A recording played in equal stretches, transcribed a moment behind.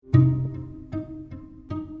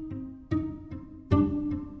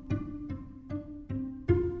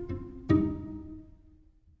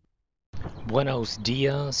Buenos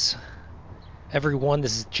dias, everyone.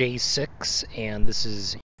 This is J6, and this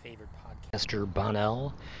is your favorite podcaster,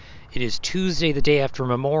 Bonnell. It is Tuesday, the day after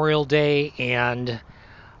Memorial Day, and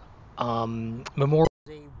Memorial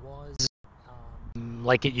Day was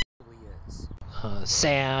like it usually is,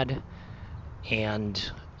 sad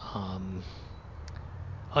and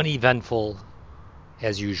uneventful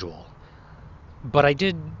as usual. But I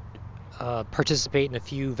did participate in a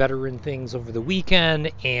few veteran things over the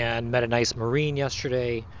weekend and met a nice Marine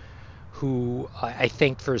yesterday who I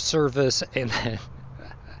thanked for his service, and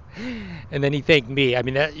then he thanked me. I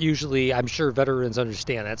mean, that usually, I'm sure veterans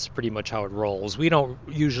understand, that's pretty much how it rolls. We don't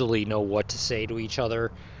usually know what to say to each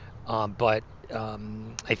other, but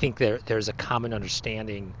I think there's a common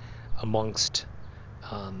understanding amongst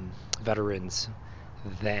veterans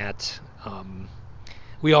that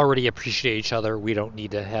we already appreciate each other. We don't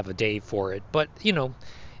need to have a day for it, but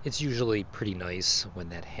it's usually pretty nice when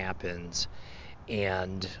that happens.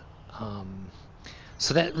 And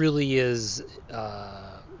so that really is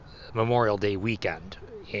Memorial Day weekend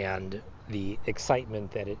and the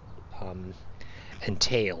excitement that it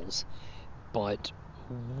entails. But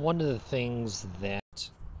one of the things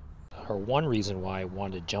or one reason why I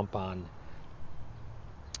wanted to jump on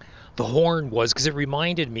the horn was because it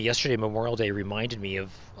reminded me, yesterday Memorial Day reminded me of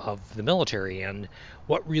the military and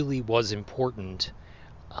what really was important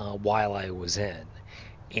while I was in.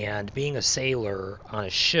 And being a sailor on a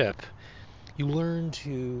ship, you learn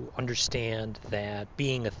to understand that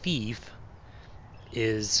being a thief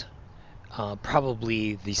is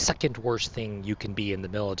probably the second worst thing you can be in the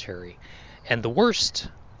military. And the worst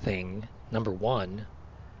thing, number one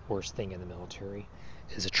worst thing in the military,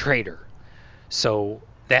 is a traitor. So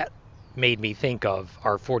that made me think of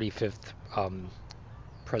our 45th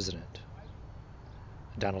president,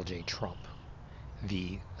 Donald J. Trump,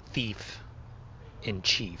 the thief in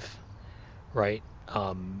chief, right?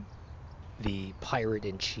 The pirate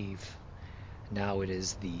in chief. Now it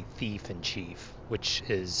is the thief in chief, which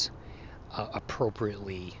is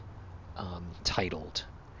appropriately titled.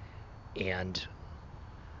 And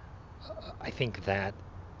I think that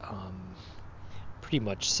pretty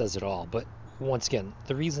much says it all. But once again,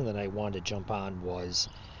 the reason that I wanted to jump on was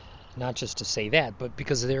not just to say that, but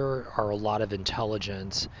because there are a lot of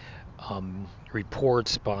intelligence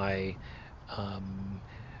reports by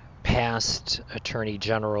past attorney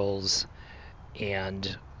generals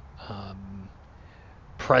and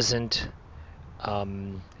present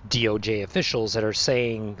DOJ officials that are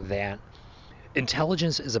saying that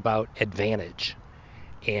intelligence is about advantage,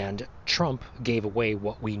 and Trump gave away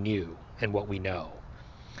what we knew and what we know,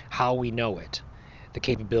 how we know it, the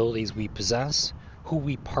capabilities we possess, who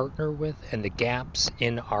we partner with, and the gaps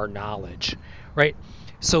in our knowledge, right?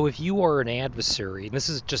 So if you are an adversary, and this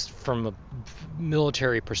is just from a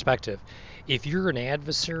military perspective, if you're an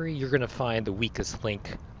adversary, you're going to find the weakest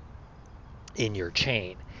link in your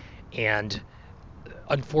chain. And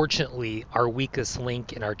unfortunately, our weakest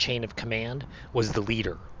link in our chain of command was the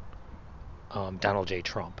leader, Donald J.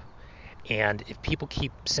 Trump. And if people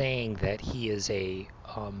keep saying that he is a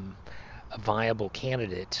viable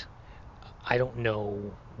candidate, I don't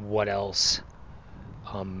know what else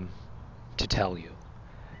to tell you.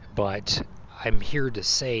 But I'm here to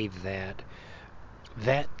say that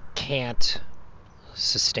that can't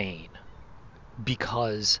sustain,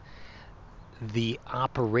 because the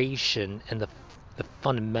operation and the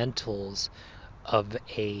fundamentals of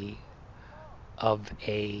a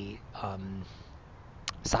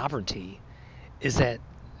sovereignty is that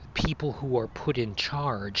people who are put in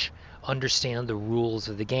charge understand the rules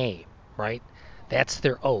of the game, right? That's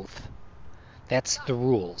their oath. That's the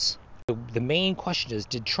rules. The main question is,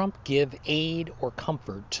 did Trump give aid or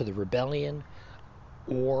comfort to the rebellion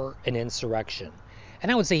or an insurrection?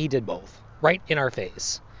 And I would say he did both, right in our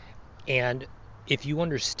face. And if you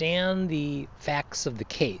understand the facts of the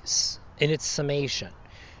case in its summation,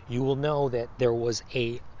 you will know that there was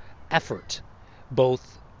a effort,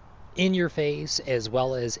 both in your face as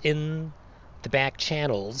well as in the back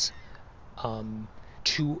channels,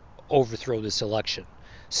 to overthrow this election,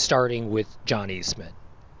 starting with John Eastman.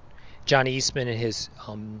 John Eastman,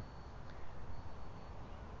 in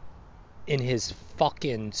his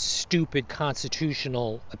fucking stupid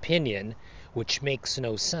constitutional opinion, which makes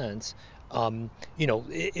no sense,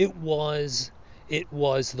 it was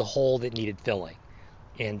the hole that needed filling.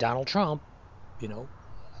 And Donald Trump,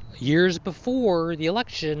 years before the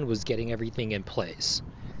election, was getting everything in place.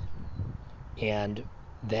 And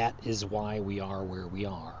that is why we are where we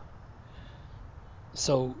are.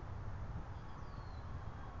 So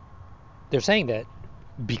they're saying that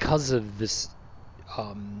because of this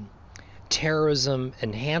terrorism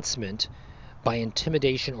enhancement by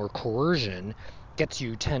intimidation or coercion gets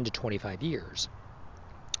you 10 to 25 years.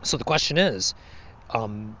 So the question is,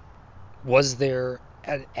 was there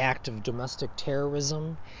an act of domestic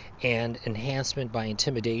terrorism and enhancement by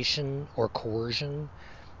intimidation or coercion?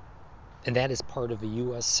 And that is part of the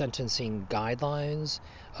U.S. sentencing guidelines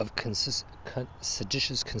of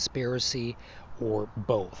seditious conspiracy or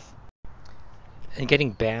both. And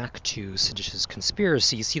getting back to seditious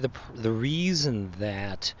conspiracy, you see the reason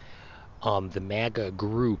that the MAGA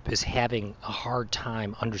group is having a hard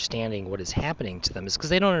time understanding what is happening to them is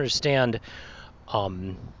because they don't understand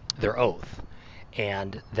their oath.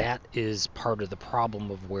 And that is part of the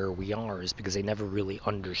problem of where we are, is because they never really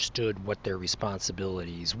understood what their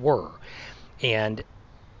responsibilities were. And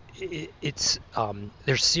it's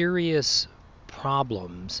there's serious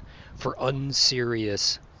problems for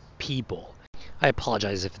unserious people. I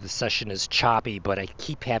apologize if the session is choppy, but I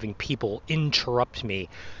keep having people interrupt me.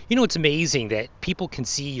 You know, it's amazing that people can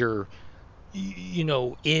see you're,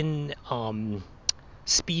 in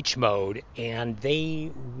speech mode, and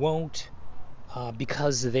they won't,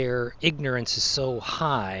 because their ignorance is so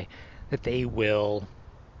high, that they will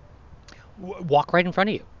walk right in front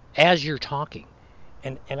of you as you're talking.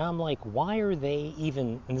 And I'm like, why are they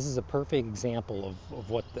even, and this is a perfect example of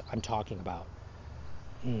what I'm talking about.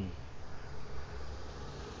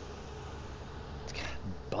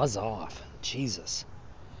 Buzz off. Jesus.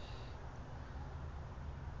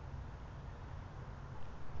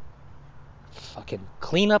 Fucking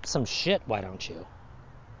clean up some shit, why don't you?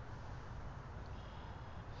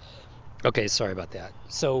 Okay, sorry about that.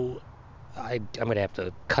 So I'm going to have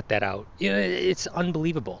to cut that out. It's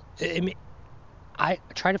unbelievable. I mean, I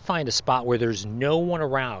try to find a spot where there's no one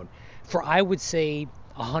around for, I would say,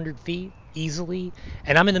 100 feet easily,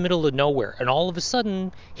 and I'm in the middle of nowhere, and all of a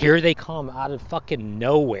sudden, here they come out of fucking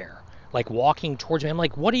nowhere, like walking towards me. I'm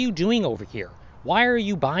like, what are you doing over here? Why are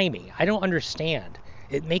you by me? I don't understand.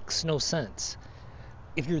 It makes no sense.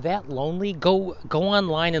 If you're that lonely, go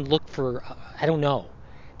online and look for, I don't know.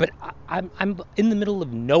 But I'm in the middle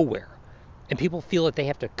of nowhere, and people feel that they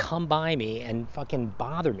have to come by me and fucking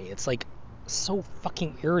bother me. It's like so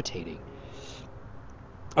fucking irritating.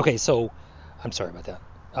 Okay, so I'm sorry about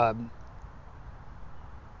that.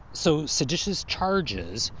 So seditious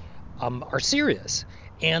charges are serious.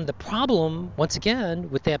 And the problem, once again,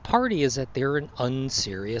 with that party is that they're an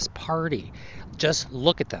unserious party. Just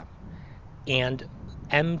look at them. And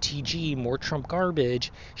MTG, More Trump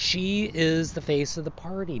Garbage, she is the face of the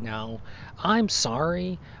party now. I'm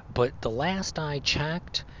sorry, but the last I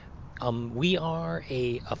checked, we are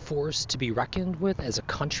a force to be reckoned with as a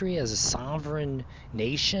country, as a sovereign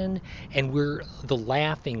nation, and we're the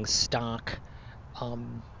laughing stock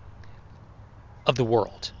of the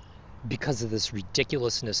world because of this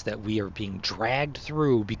ridiculousness that we are being dragged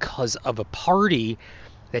through because of a party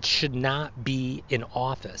that should not be in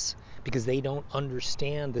office, because they don't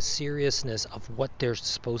understand the seriousness of what they're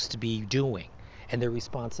supposed to be doing and their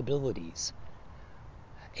responsibilities.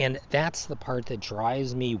 And that's the part that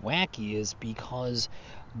drives me wacky, is because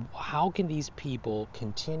how can these people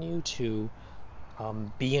continue to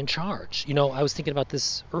be in charge? I was thinking about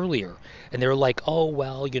this earlier, and they're like, oh,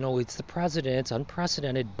 well, it's the president, it's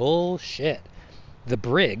unprecedented. Bullshit. The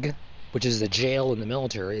brig, which is the jail in the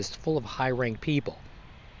military, is full of high-ranked people.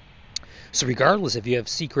 So regardless if you have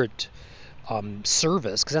secret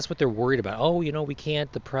service, because that's what they're worried about. Oh, we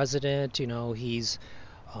can't, the president, he's,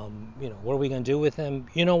 what are we going to do with him?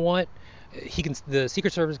 You know what? The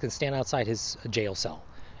Secret Service can stand outside his jail cell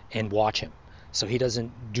and watch him, so he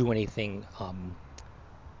doesn't do anything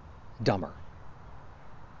dumber.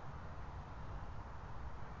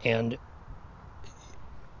 And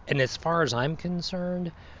as far as I'm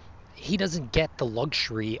concerned, he doesn't get the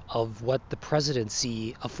luxury of what the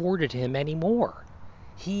presidency afforded him anymore.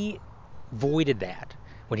 He voided that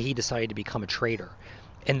when he decided to become a traitor.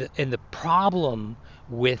 And the problem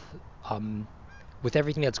with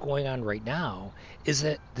everything that's going on right now is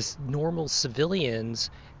that this normal civilians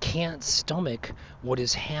can't stomach what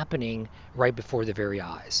is happening right before their very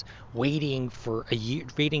eyes, waiting for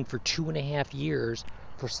 2.5 years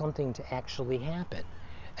for something to actually happen.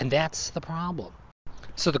 And that's the problem.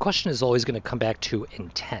 So the question is always going to come back to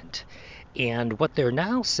intent. And what they're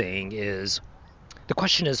now saying is, the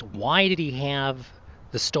question is, why did he have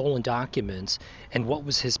the stolen documents, and what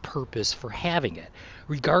was his purpose for having it?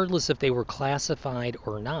 Regardless if they were classified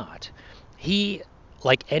or not, he,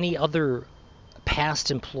 like any other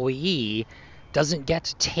past employee, doesn't get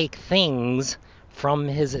to take things from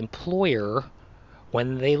his employer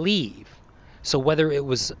when they leave. So whether it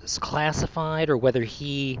was classified or whether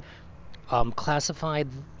he classified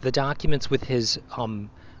the documents with his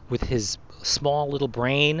with his small little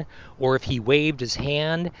brain, or if he waved his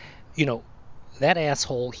hand, you know, that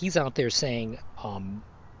asshole, he's out there saying,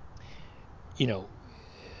 you know,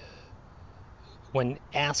 when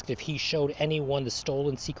asked if he showed anyone the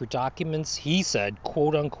stolen secret documents, he said,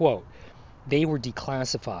 quote unquote, they were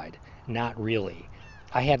declassified. Not really.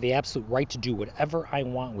 I have the absolute right to do whatever I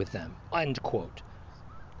want with them, end quote.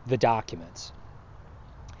 The documents.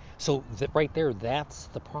 So right there, that's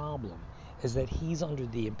the problem, is that he's under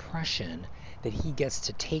the impression that he gets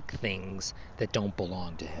to take things that don't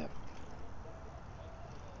belong to him.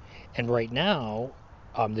 And right now,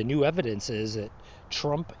 the new evidence is that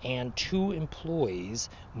Trump and 2 employees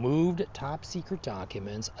moved top secret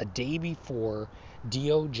documents a day before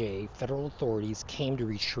DOJ federal authorities came to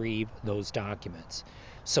retrieve those documents.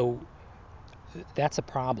 So that's a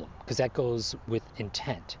problem, because that goes with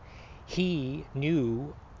intent. He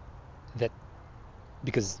knew that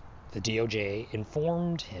because the DOJ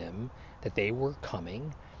informed him that they were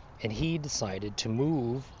coming, and he decided to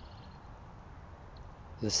move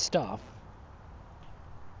the stuff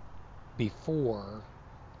before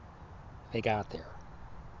they got there.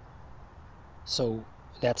 So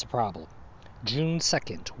that's a problem. June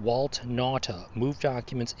 2nd, Walt Nauta moved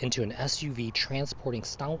documents into an SUV transporting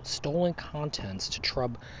stolen contents to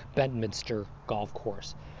Trub Bedminster Golf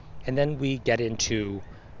Course. And then we get into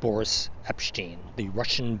Boris Epstein, the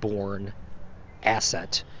Russian-born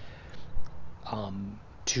asset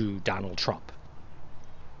to Donald Trump.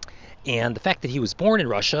 And the fact that he was born in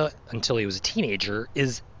Russia until he was a teenager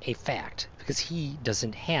is a fact, because he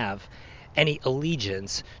doesn't have any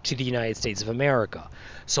allegiance to the United States of America.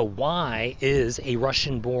 So why is a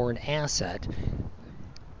Russian-born asset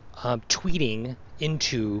tweeting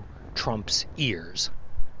into Trump's ears,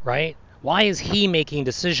 right? Why is he making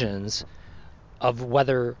decisions of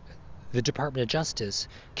whether the Department of Justice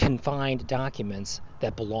can find documents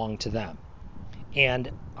that belong to them? And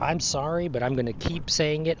I'm sorry, but I'm going to keep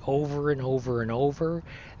saying it over and over and over,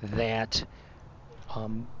 that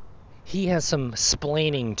he has some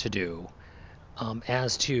splaining to do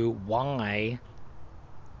as to why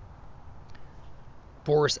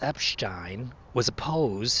Boris Epstein was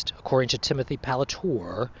opposed, according to Timothy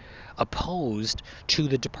Palator, opposed to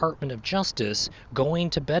the Department of Justice going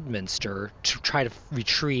to Bedminster to try to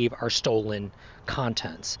retrieve our stolen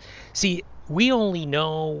contents. See, we only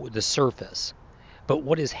know the surface, but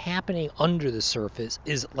what is happening under the surface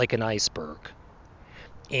is like an iceberg.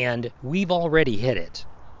 And we've already hit it,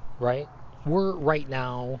 right? We're right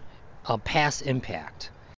now past impact.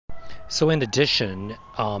 So in addition,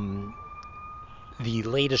 the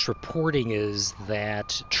latest reporting is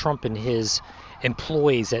that Trump and his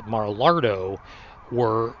employees at Mar-a-Lago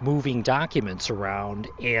were moving documents around,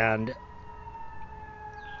 and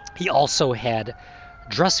he also had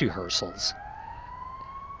dress rehearsals.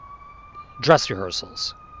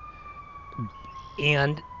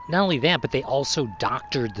 And not only that, but they also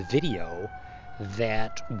doctored the video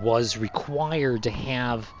that was required to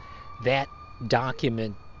have that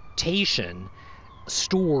documentation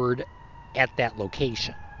stored at that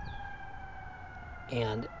location.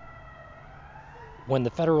 And when the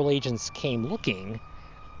federal agents came looking,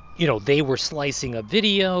 they were slicing a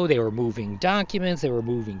video, they were moving documents, they were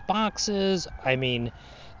moving boxes. I mean,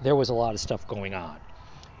 there was a lot of stuff going on.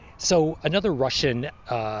 So another Russian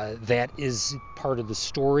that is part of the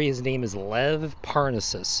story, his name is Lev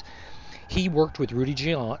Parnassus. He worked with Rudy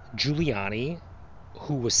Giuliani,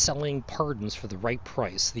 who was selling pardons for the right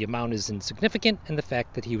price. The amount is insignificant, and the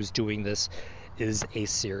fact that he was doing this is a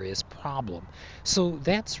serious problem. So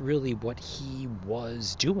that's really what he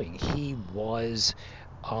was doing. He was,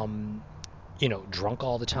 drunk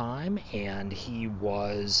all the time, and he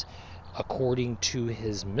was, according to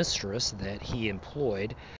his mistress that he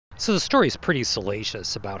employed. So the story is pretty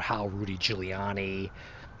salacious about how Rudy Giuliani,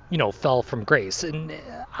 fell from grace. And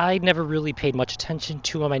I never really paid much attention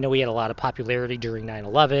to him. I know he had a lot of popularity during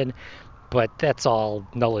 9/11, but that's all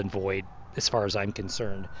null and void as far as I'm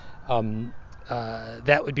concerned.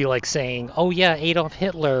 That would be like saying, oh yeah, Adolf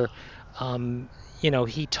Hitler,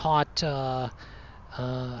 he taught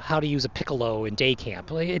how to use a piccolo in day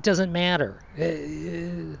camp. It doesn't matter.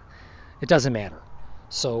 It doesn't matter.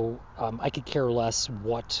 So I could care less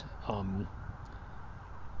what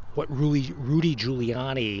Rudy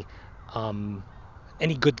Giuliani,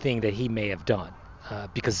 any good thing that he may have done,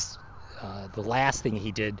 because the last thing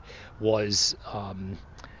he did was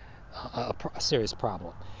a serious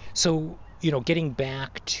problem. So, getting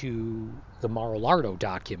back to the Mar-a-Lago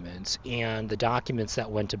documents and the documents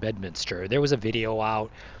that went to Bedminster, there was a video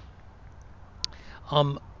out.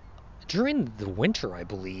 during the winter, I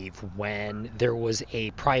believe, when there was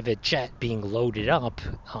a private jet being loaded up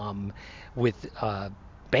with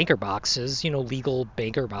banker boxes, legal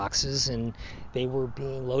banker boxes, and they were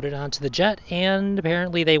being loaded onto the jet, and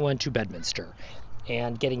apparently they went to Bedminster.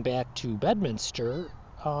 And getting back to Bedminster,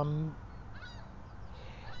 um,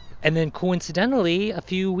 and then coincidentally, a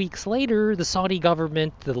few weeks later, the Saudi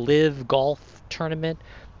government, the Live Golf tournament,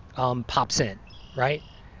 pops in, right?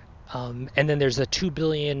 And then there's a $2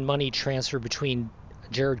 billion money transfer between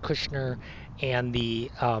Jared Kushner and the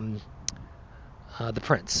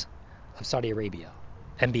Prince of Saudi Arabia,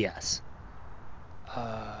 MBS.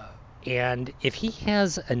 And if he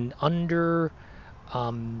has an under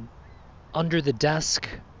the desk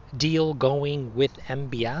deal going with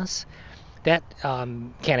MBS, that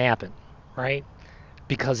can't happen, right?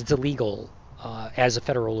 Because it's illegal as a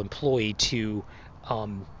federal employee to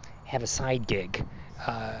have a side gig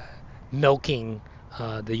milking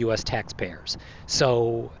the U.S. taxpayers.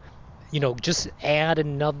 So, just add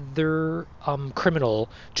another criminal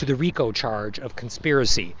to the RICO charge of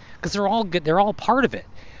conspiracy, because they're all good. They're all part of it.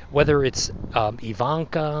 Whether it's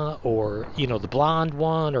Ivanka or the blonde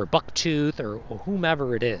one or Bucktooth or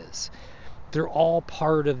whomever it is, they're all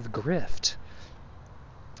part of the grift.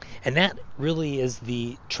 And that really is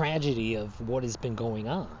the tragedy of what has been going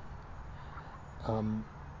on.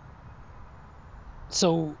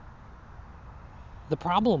 So the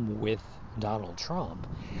problem with Donald Trump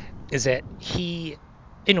is that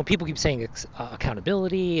people keep saying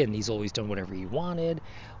accountability and he's always done whatever he wanted.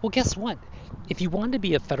 Well, guess what? If you want to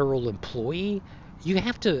be a federal employee, you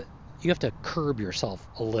have to curb yourself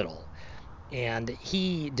a little. And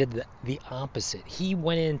he did the opposite. He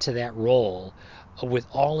went into that role with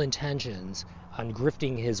all intentions on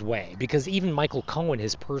grifting his way, because even Michael Cohen,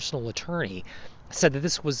 his personal attorney, said that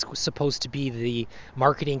this was supposed to be the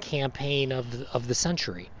marketing campaign of the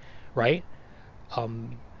century, right?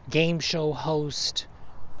 Game show host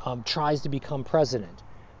tries to become president,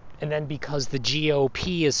 and then because the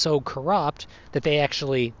GOP is so corrupt that they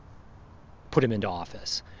actually put him into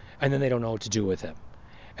office, and then they don't know what to do with him.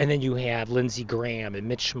 And then you have Lindsey Graham and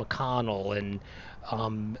Mitch McConnell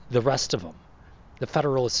and the rest of them, the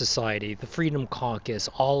Federalist Society, the Freedom Caucus,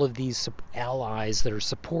 all of these allies that are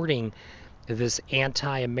supporting this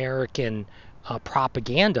anti-American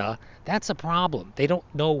propaganda. That's a problem. They don't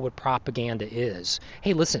know what propaganda is.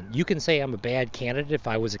 Hey, listen, you can say I'm a bad candidate if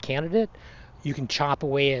I was a candidate. You can chop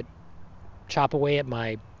away at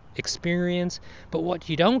my experience, but what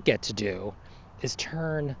you don't get to do is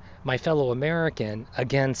turn my fellow American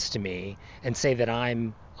against me and say that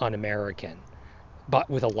I'm un-American, but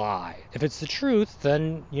with a lie. If it's the truth,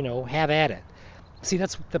 then, have at it. See,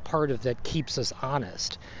 that's the part of that keeps us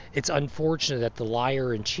honest. It's unfortunate that the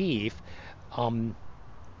liar in chief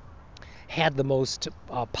had the most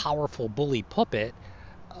powerful bully pulpit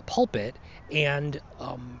and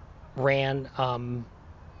ran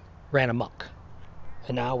amok.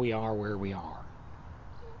 And now we are where we are.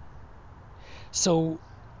 So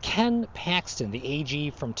Ken Paxton, the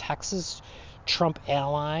AG from Texas, Trump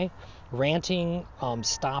ally, ranting,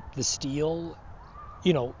 stop the steal.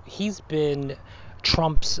 He's been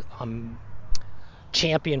Trump's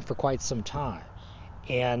champion for quite some time.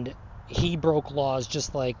 And he broke laws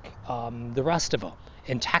just like the rest of them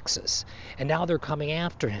in Texas. And now they're coming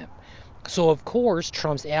after him. So, of course,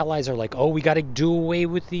 Trump's allies are like, oh, we got to do away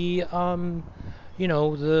with the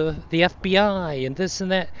FBI and this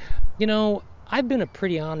and that. I've been a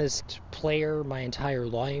pretty honest player my entire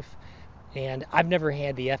life, and I've never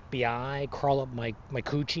had the FBI crawl up my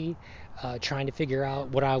coochie trying to figure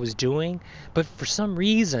out what I was doing. But for some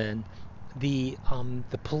reason, the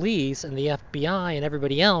police and the FBI and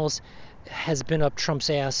everybody else has been up Trump's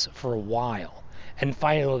ass for a while. And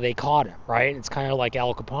finally they caught him, right? It's kind of like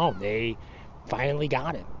Al Capone. They finally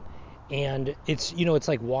got him. And it's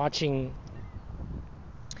like watching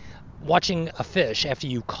a fish after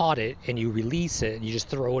you caught it and you release it and you just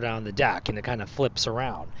throw it on the deck and it kind of flips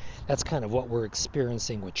around. That's kind of what we're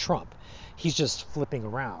experiencing with Trump. He's just flipping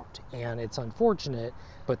around, and it's unfortunate,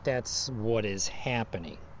 but that's what is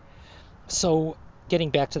happening. So getting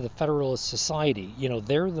back to the Federalist Society,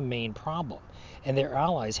 they're the main problem, and their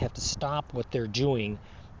allies have to stop what they're doing.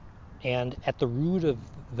 And at the root of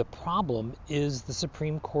the problem is the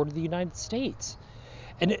Supreme Court of the United States.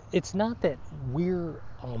 And it's not that we're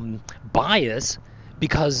biased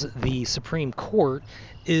because the Supreme Court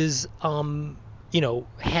is,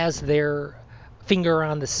 has their finger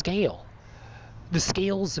on the scale. The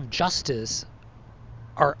scales of justice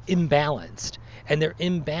are imbalanced. And they're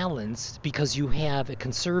imbalanced because you have a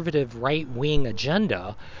conservative right-wing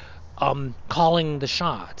agenda calling the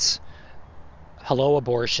shots. Hello,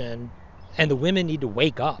 abortion. and the women need to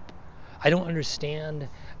wake up. I don't understand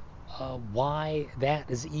why that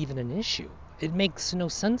is even an issue. It makes no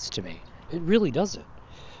sense to me. It really doesn't.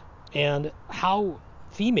 And how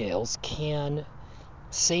females can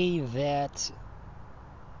say that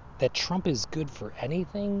Trump is good for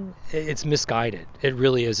anything, it's misguided. It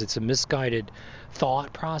really is. It's a misguided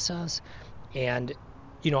thought process. And,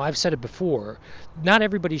 I've said it before, not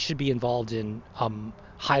everybody should be involved in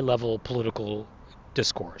high-level political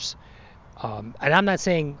discourse. And I'm not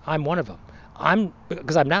saying I'm one of them.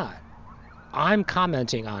 Because I'm not. I'm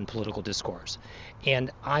commenting on political discourse.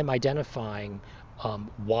 And I'm identifying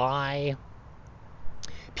why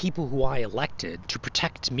people who I elected to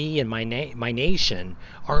protect me and my nation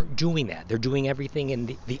aren't doing that. They're doing everything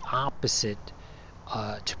in the opposite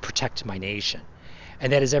to protect my nation.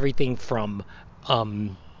 And that is everything from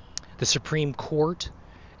the Supreme Court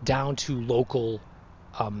down to local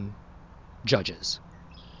judges.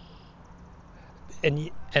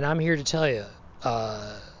 And I'm here to tell you,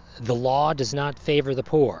 the law does not favor the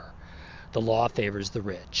poor. The law favors the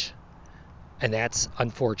rich. And that's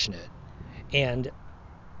unfortunate. And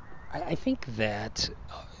I think that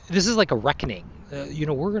this is like a reckoning.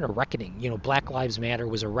 We're in a reckoning. Black Lives Matter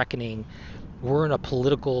was a reckoning. We're in a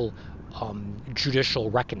political,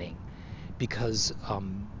 judicial reckoning because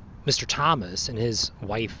Mr. Thomas and his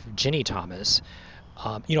wife, Ginny Thomas,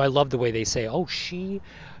 I love the way they say, oh, she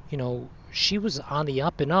was on the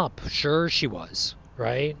up and up. Sure she was,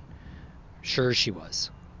 right? Sure she was.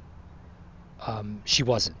 She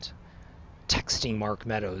wasn't. Texting Mark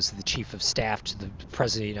Meadows, the chief of staff to the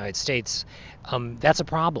president of the United States, that's a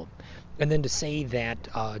problem. And then to say that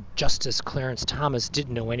Justice Clarence Thomas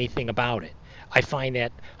didn't know anything about it, I find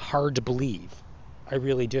that hard to believe. I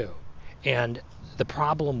really do. And the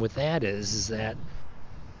problem with that is that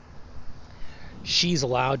she's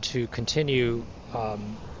allowed to continue.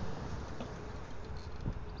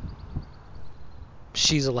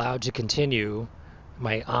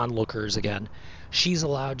 My onlookers again. She's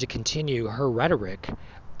allowed to continue her rhetoric,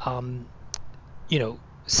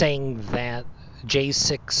 saying that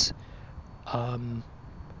J6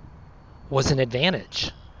 was an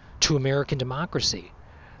advantage to American democracy.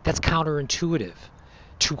 That's counterintuitive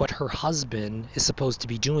to what her husband is supposed to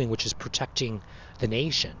be doing, which is protecting the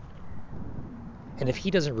nation. And if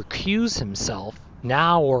he doesn't recuse himself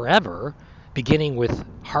now or ever, beginning with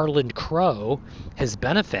Harlan Crow, his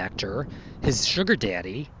benefactor, his sugar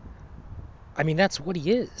daddy, I mean, that's what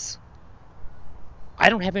he is. I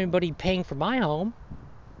don't have anybody paying for my home,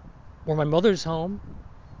 or my mother's home,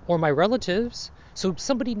 or my relatives. So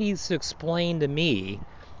somebody needs to explain to me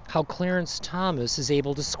how Clarence Thomas is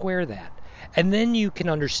able to square that. And then you can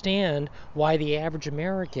understand why the average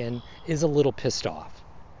American is a little pissed off.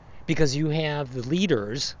 Because you have the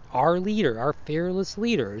leaders, our fearless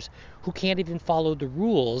leaders, who can't even follow the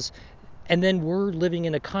rules. And then we're living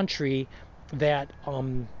in a country that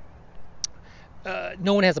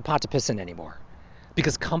no one has a pot to piss in anymore.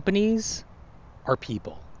 Because companies are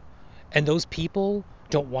people. And those people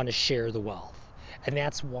don't want to share the wealth. And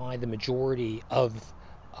that's why the majority of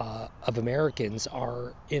Americans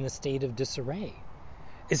are in a state of disarray.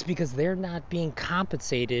 It's because they're not being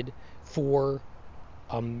compensated for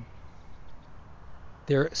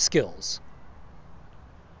their skills.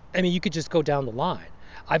 I mean, you could just go down the line.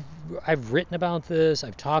 I've written about this.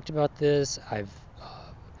 I've talked about this. I've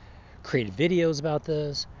created videos about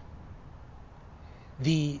this.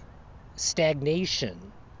 The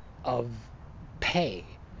stagnation of pay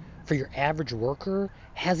for your average worker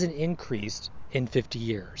hasn't increased in 50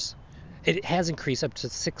 years. It has increased up to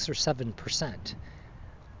 6 or 7%.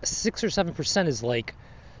 6 or 7% is like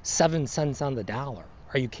 7 cents on the dollar.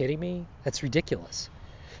 Are you kidding me? That's ridiculous.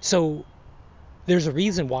 So there's a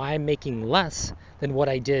reason why I'm making less than what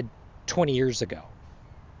I did 20 years ago.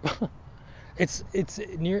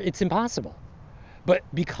 It's impossible. But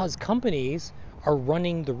because companies are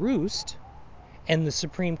running the roost, and the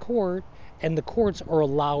Supreme Court and the courts are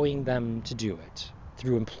allowing them to do it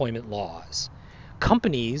through employment laws.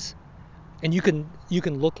 Companies, and you can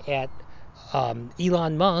look at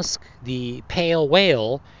Elon Musk, the pale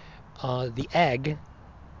whale, the egg,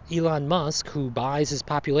 Elon Musk, who buys his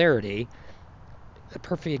popularity. A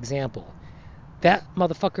perfect example. That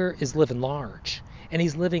motherfucker is living large. And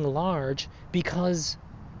he's living large because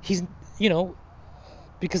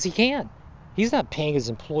because he can. He's not paying his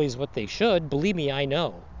employees what they should. Believe me, I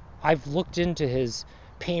know. I've looked into his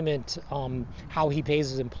payment, how he pays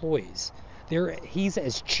his employees. He's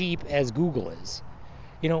as cheap as Google is.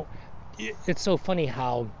 It's so funny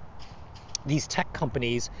how these tech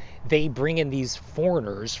companies, they bring in these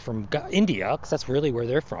foreigners from India, because that's really where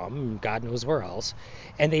they're from, God knows where else,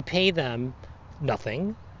 and they pay them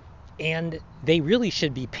nothing, and they really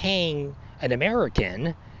should be paying an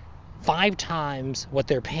American 5 times what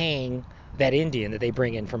they're paying that Indian that they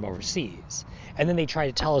bring in from overseas. And then they try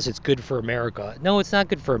to tell us it's good for America. No, it's not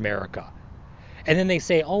good for America. And then they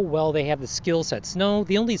say, oh, well, they have the skill sets. No,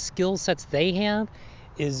 the only skill sets they have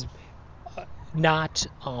is not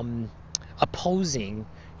opposing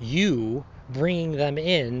you bringing them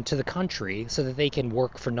in to the country so that they can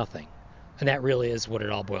work for nothing. And that really is what it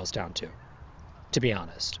all boils down to be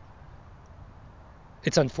honest.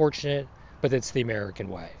 It's unfortunate, but it's the American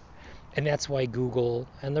way. And that's why Google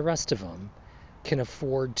and the rest of them can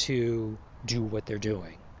afford to do what they're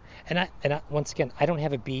doing. And once again, I don't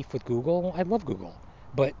have a beef with Google. I love Google.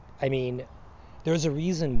 But, I mean, there's a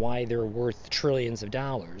reason why they're worth trillions of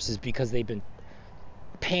dollars, is because they've been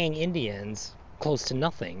paying Indians close to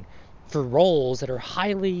nothing for roles that are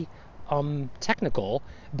highly technical,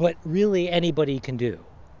 but really anybody can do.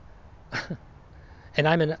 And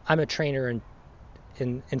I'm a trainer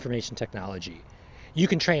in information technology. You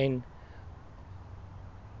can train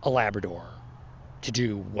a Labrador to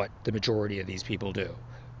do what the majority of these people do.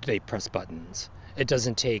 They press buttons. It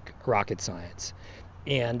doesn't take rocket science.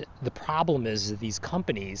 And the problem is that these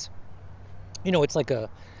companies, it's like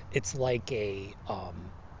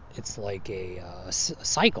a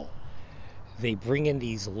cycle. They bring in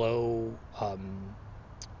these low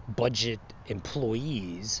budget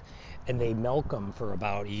employees, and they milk them for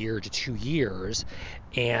about a year to 2 years,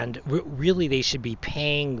 and really they should be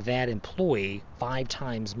paying that employee 5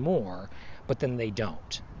 times more, but then they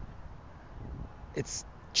don't. It's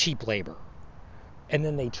cheap labor, and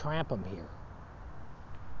then they trap them here.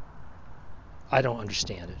 I don't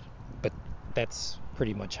understand it, but that's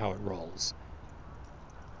pretty much how it rolls.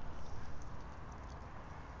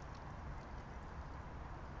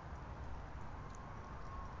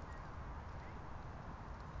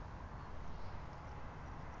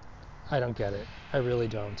 I don't get it. I really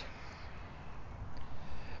don't.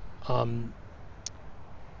 Um,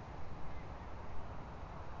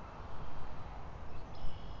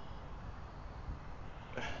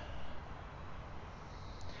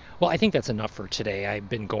 well, I think that's enough for today. I've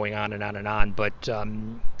been going on and on and on, but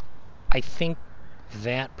I think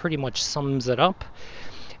that pretty much sums it up.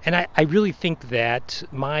 And I really think that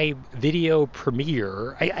my video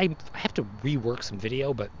premiere, I have to rework some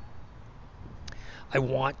video, but I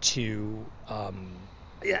want to,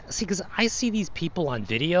 yeah, see, because I see these people on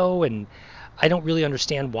video and I don't really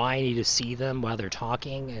understand why I need to see them while they're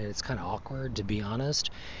talking, and it's kind of awkward, to be honest.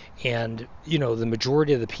 And, the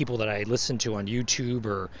majority of the people that I listen to on YouTube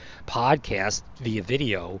or podcast via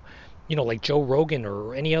video, like Joe Rogan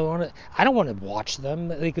or any other, I don't want to watch them.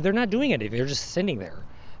 Like, they're not doing anything, they're just sitting there.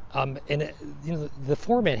 And the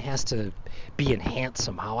format has to be enhanced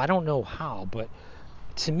somehow. I don't know how, but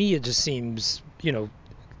to me it just seems,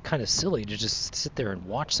 kind of silly to just sit there and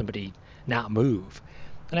watch somebody not move.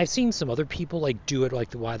 And I've seen some other people like do it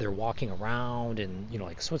like while they're walking around and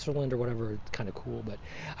like Switzerland or whatever. It's kind of cool, but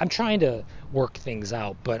I'm trying to work things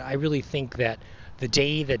out. But I really think that the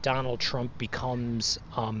day that Donald Trump becomes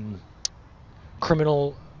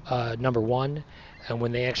criminal number one, and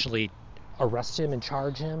when they actually arrest him and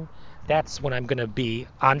charge him, that's when I'm going to be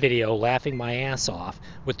on video laughing my ass off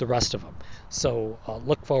with the rest of them. So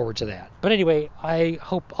look forward to that. But anyway, I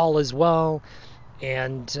hope all is well,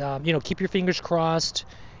 and keep your fingers crossed.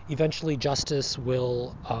 Eventually, justice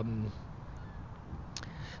will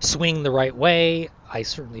swing the right way. I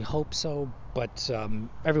certainly hope so. But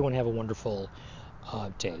everyone have a wonderful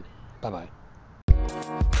day. Bye bye.